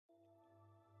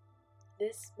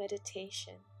this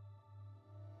meditation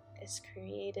is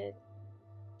created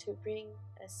to bring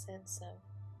a sense of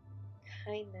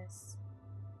kindness,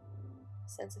 a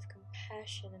sense of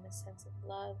compassion, and a sense of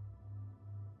love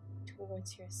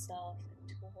towards yourself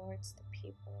and towards the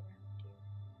people around you.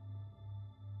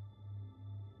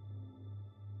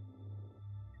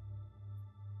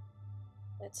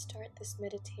 Let's start this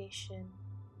meditation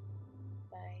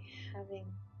by having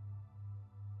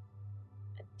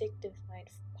a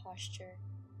dignified posture.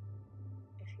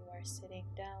 If you are sitting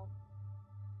down,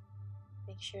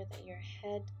 make sure that your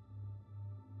head,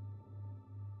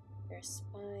 your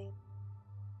spine,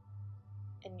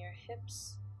 and your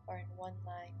hips are in one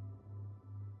line.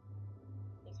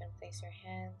 You can place your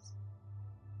hands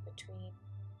between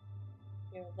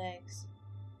your legs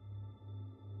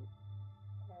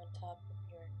or on top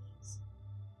of your knees.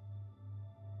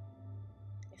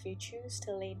 If you choose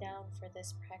to lay down for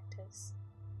this practice,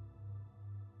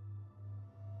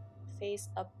 face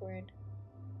upward,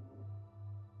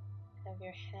 have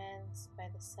your hands by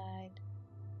the side,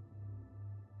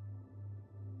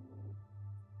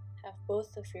 have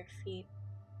both of your feet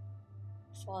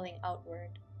falling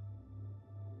outward.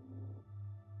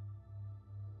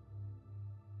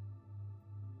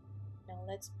 Now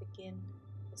let's begin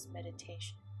this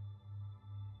meditation.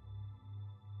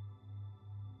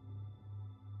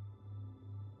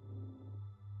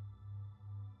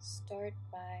 Start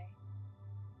by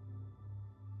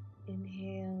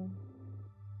inhale,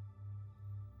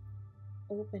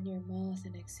 open your mouth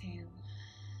and exhale.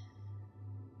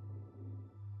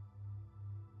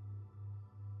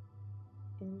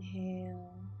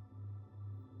 Inhale,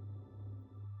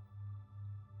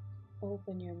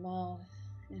 open your mouth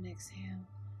and exhale.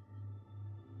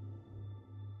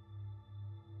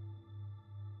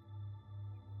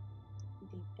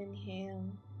 Deep inhale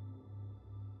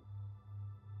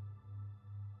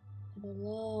and a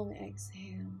long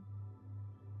exhale.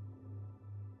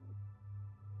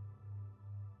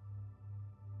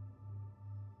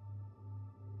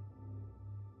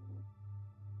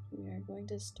 We are going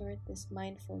to start this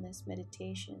mindfulness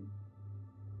meditation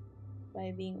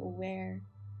by being aware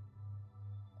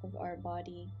of our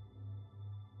body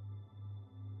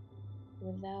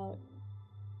without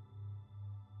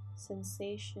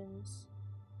sensations,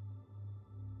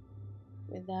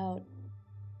 without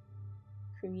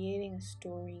creating a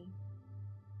story,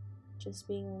 just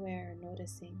being aware,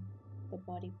 noticing the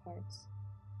body parts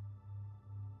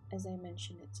as I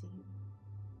mention it to you.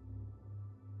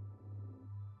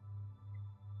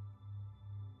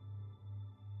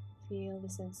 Feel the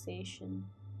sensation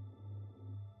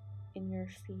in your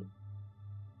feet.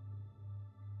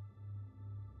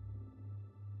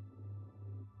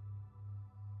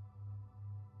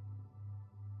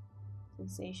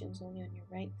 Sensations only on your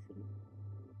right feet,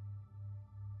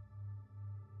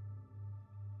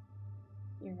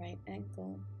 your right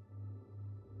ankle,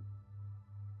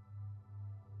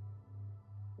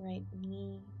 right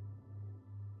knee,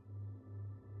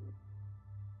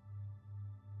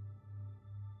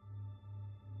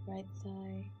 right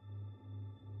thigh,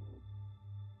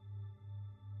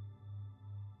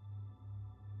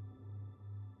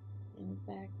 and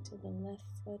back to the left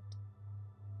foot,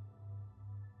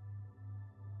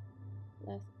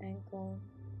 left ankle,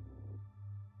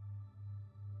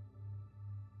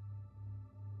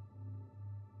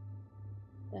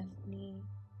 left knee,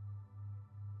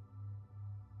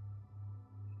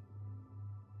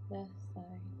 left thigh.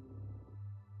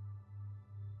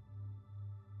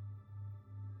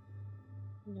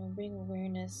 Now bring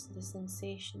awareness to the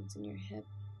sensations in your hip,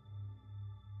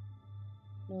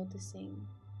 noticing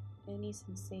any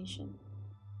sensation.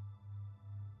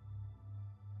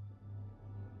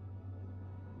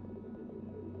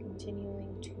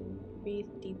 Continuing to breathe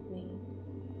deeply,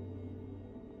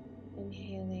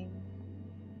 inhaling,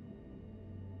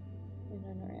 and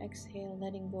on our exhale,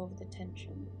 letting go of the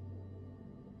tension.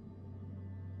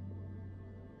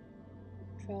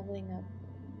 Traveling up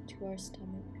to our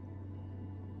stomach.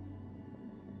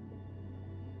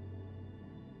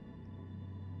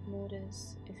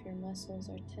 Notice if your muscles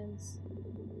are tense,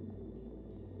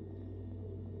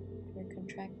 if you're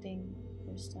contracting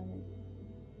your stomach.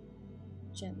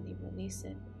 Gently release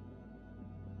it.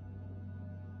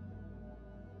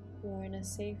 You are in a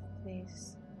safe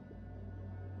place.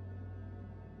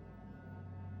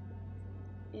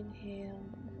 Inhale.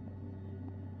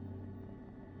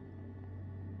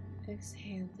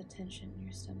 Exhale the tension in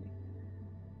your stomach.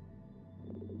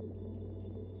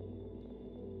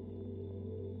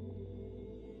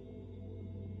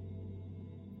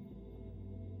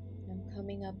 I'm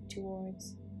coming up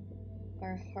towards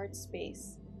our heart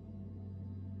space.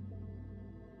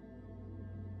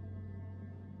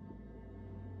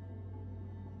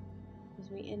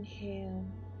 we inhale,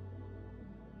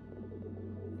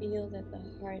 feel that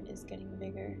the heart is getting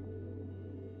bigger.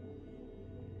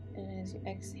 And as you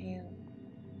exhale,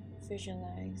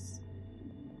 visualize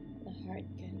the heart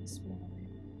getting smaller.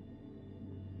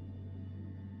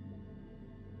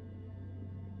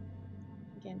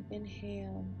 Again,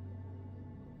 inhale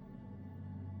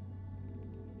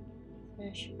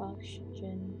fresh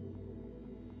oxygen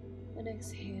and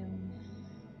exhale.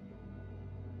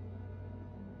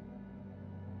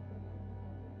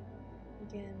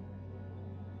 Again,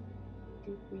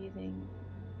 deep breathing,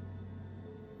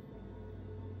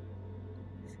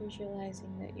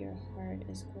 visualizing that your heart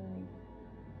is growing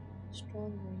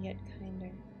stronger yet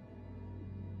kinder.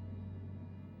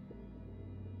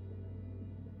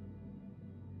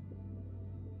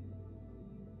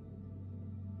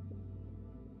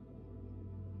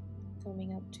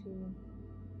 Coming up to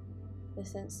the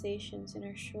sensations in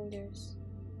our shoulders,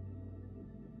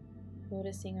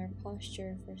 noticing our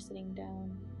posture for sitting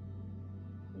down,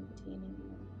 maintaining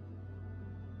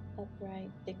an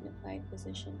upright, dignified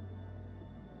position.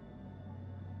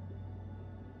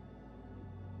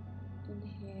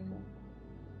 Inhale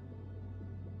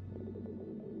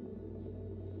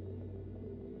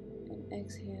and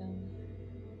exhale,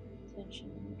 tension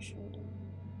in your shoulder.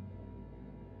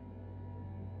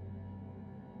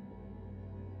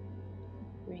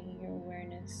 Bringing your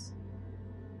awareness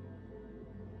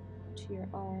to your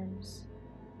arms,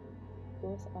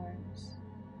 both arms,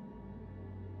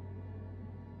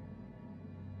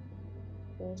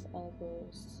 both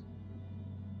elbows,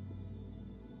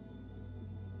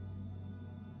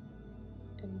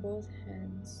 and both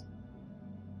hands.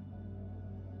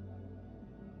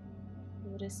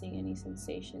 Noticing any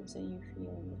sensations that you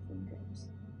feel in the fingers.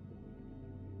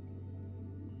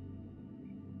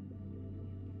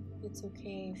 It's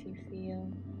okay if you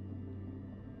feel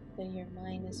that your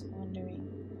mind is wandering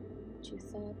to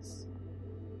thoughts.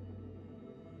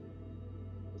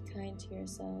 Be kind to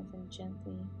yourself and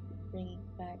gently bring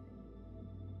it back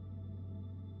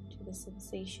to the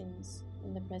sensations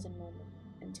in the present moment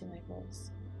and to my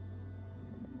voice.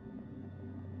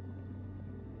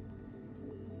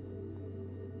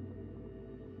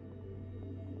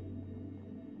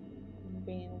 And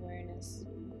bring awareness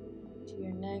to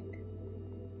your neck,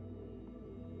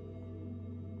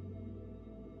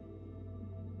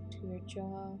 to your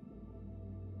jaw,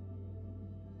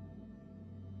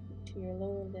 to your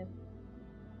lower lip,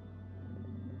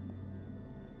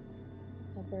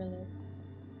 upper lip,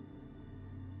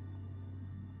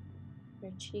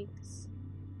 your cheeks,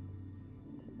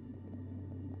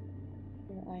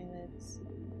 your eyelids,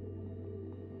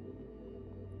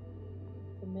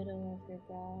 the middle of your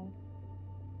brow,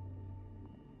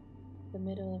 the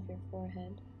middle of your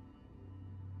forehead,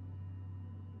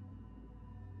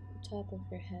 the top of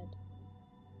your head,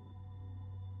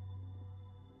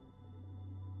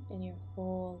 and your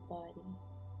whole body.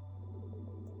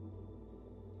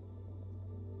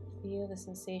 Feel the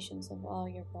sensations of all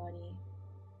your body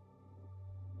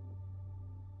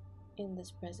in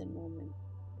this present moment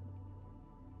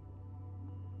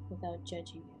without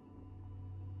judging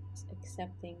it, just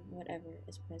accepting whatever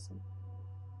is present.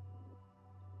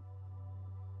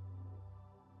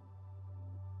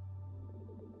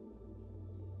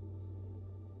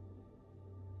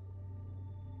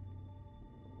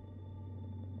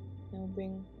 Now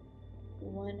bring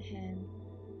one hand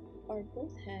or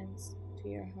both hands to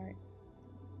your heart,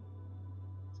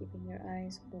 keeping your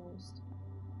eyes closed.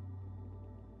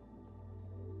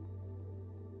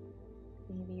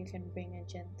 Maybe you can bring a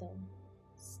gentle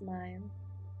smile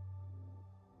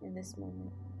in this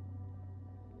moment.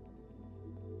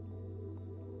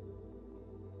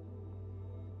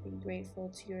 Be grateful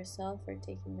to yourself for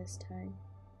taking this time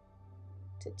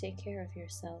to take care of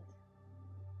yourself.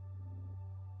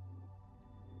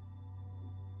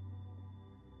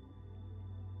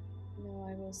 Now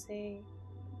I will say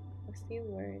a few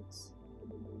words,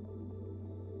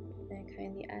 and I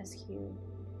kindly ask you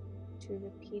to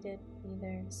repeat it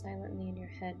either silently in your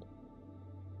head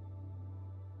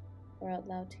or out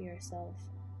loud to yourself.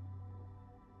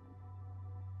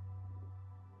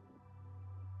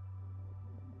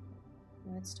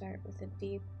 Let's start with a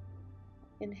deep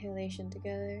inhalation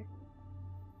together,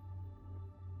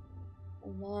 a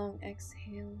long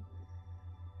exhale,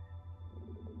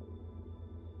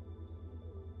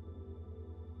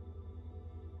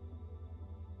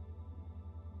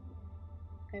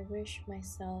 I wish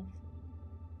myself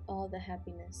all the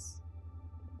happiness.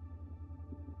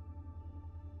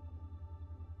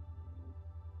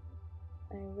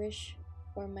 I wish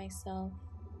for myself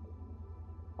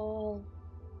all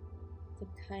the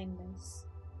kindness.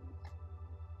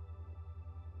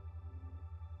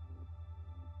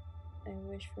 I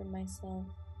wish for myself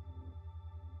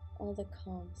all the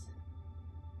calms,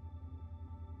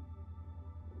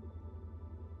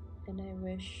 and I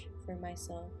wish for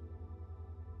myself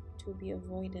to be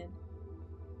avoided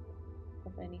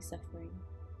of any suffering.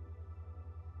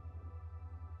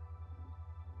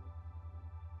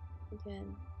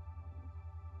 Again,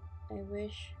 I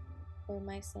wish for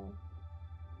myself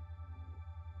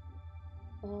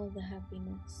all the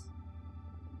happiness.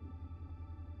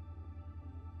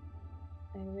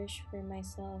 I wish for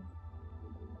myself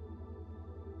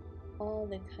all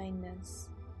the kindness.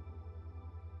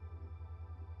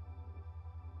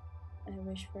 I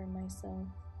wish for myself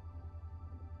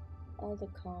all the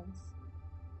calms.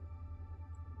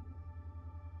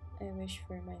 I wish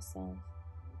for myself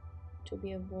to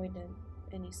be avoided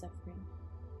any suffering.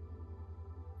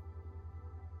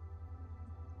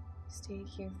 Stay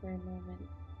here for a moment,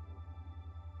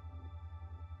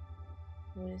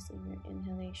 noticing your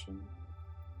inhalation.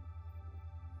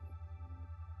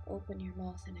 Open your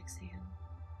mouth and exhale.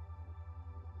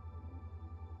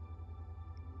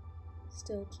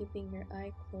 Still keeping your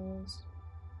eye closed,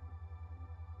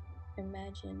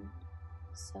 imagine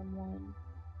someone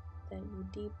that you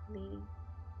deeply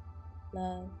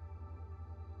love,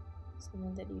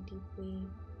 someone that you deeply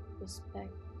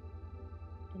respect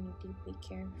and you deeply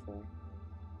care for,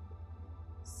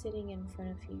 sitting in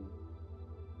front of you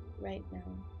right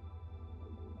now,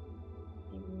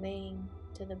 maybe laying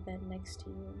to the bed next to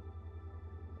you,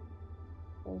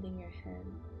 holding your hand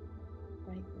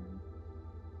right now.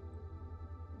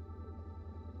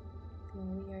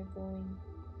 And we are going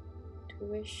to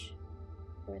wish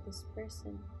for this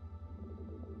person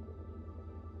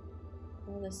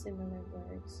all the similar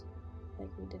words like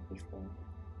we did before.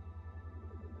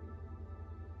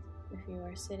 If you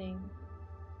are sitting,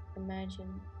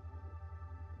 imagine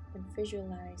and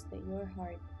visualize that your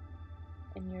heart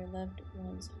and your loved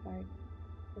one's heart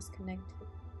is connected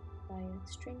by a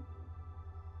string.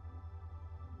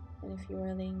 And if you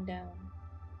are laying down,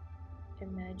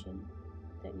 imagine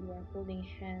that you are holding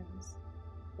hands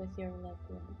with your loved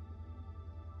one.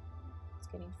 It's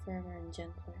getting firmer and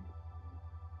gentler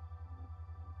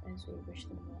as we wish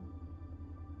them well.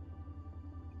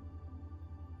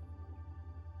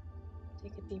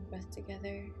 Take a deep breath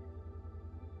together.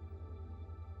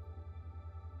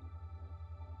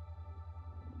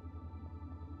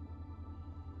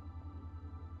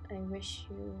 I wish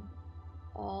you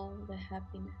all the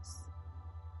happiness.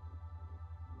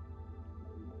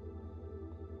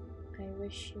 I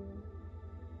wish you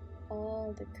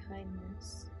all the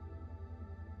kindness.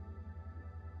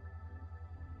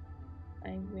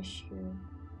 I wish you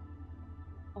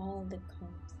all the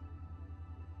calm.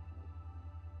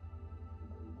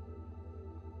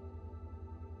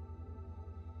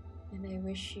 And I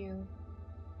wish you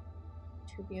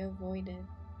to be avoided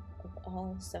of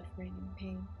all suffering and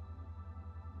pain.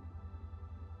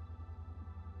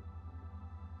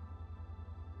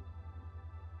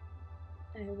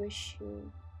 I wish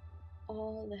you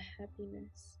all the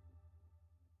happiness.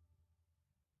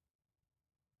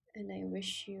 And I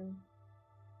wish you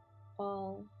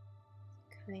all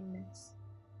kindness.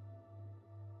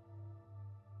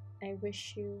 I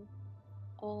wish you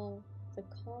all the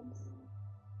calm.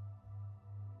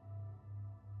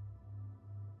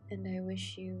 And I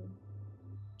wish you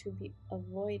to be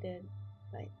avoided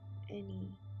by any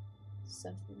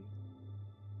suffering.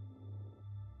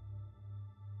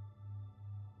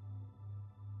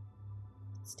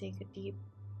 Let's take a deep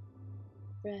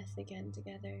breath again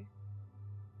together.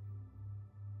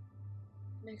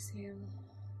 And exhale.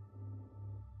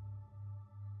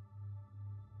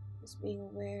 Just being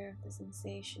aware of the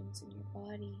sensations in your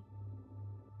body.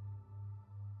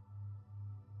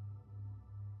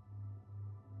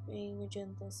 Bringing a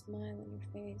gentle smile on your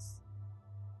face.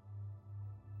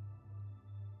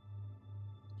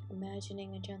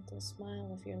 Imagining a gentle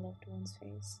smile of your loved one's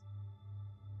face.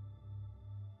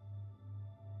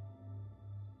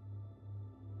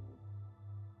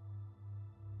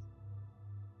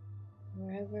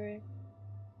 Wherever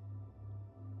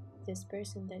this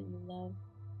person that you love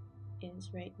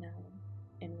is right now,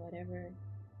 and whatever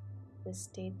the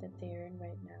state that they are in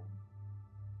right now,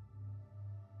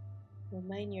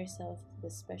 remind yourself of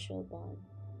the special bond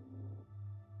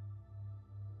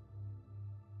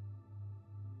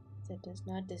that does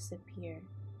not disappear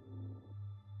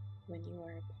when you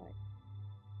are apart.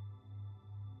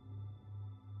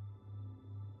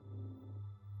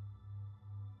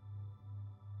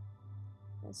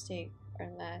 Let's take our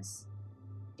last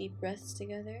deep breaths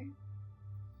together.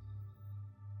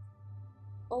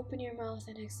 Open your mouth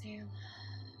and exhale.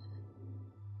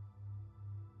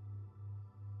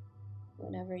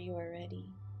 Whenever you are ready,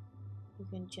 you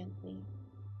can gently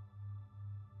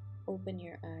open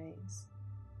your eyes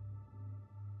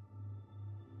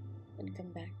and come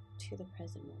back to the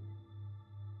present moment.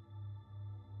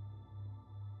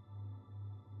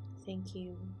 Thank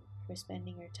you for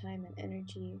spending your time and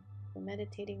energy for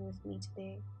meditating with me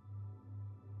today.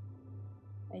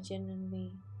 I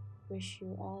genuinely wish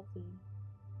you all the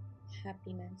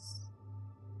happiness.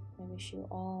 I wish you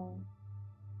all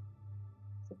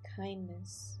the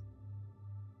kindness.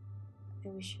 I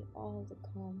wish you all the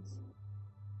calm.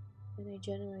 And I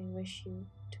genuinely wish you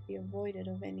to be avoided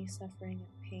of any suffering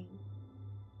and pain.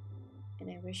 And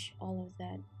I wish all of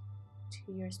that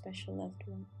to your special loved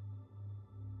one.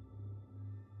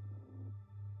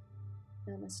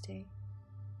 Namaste.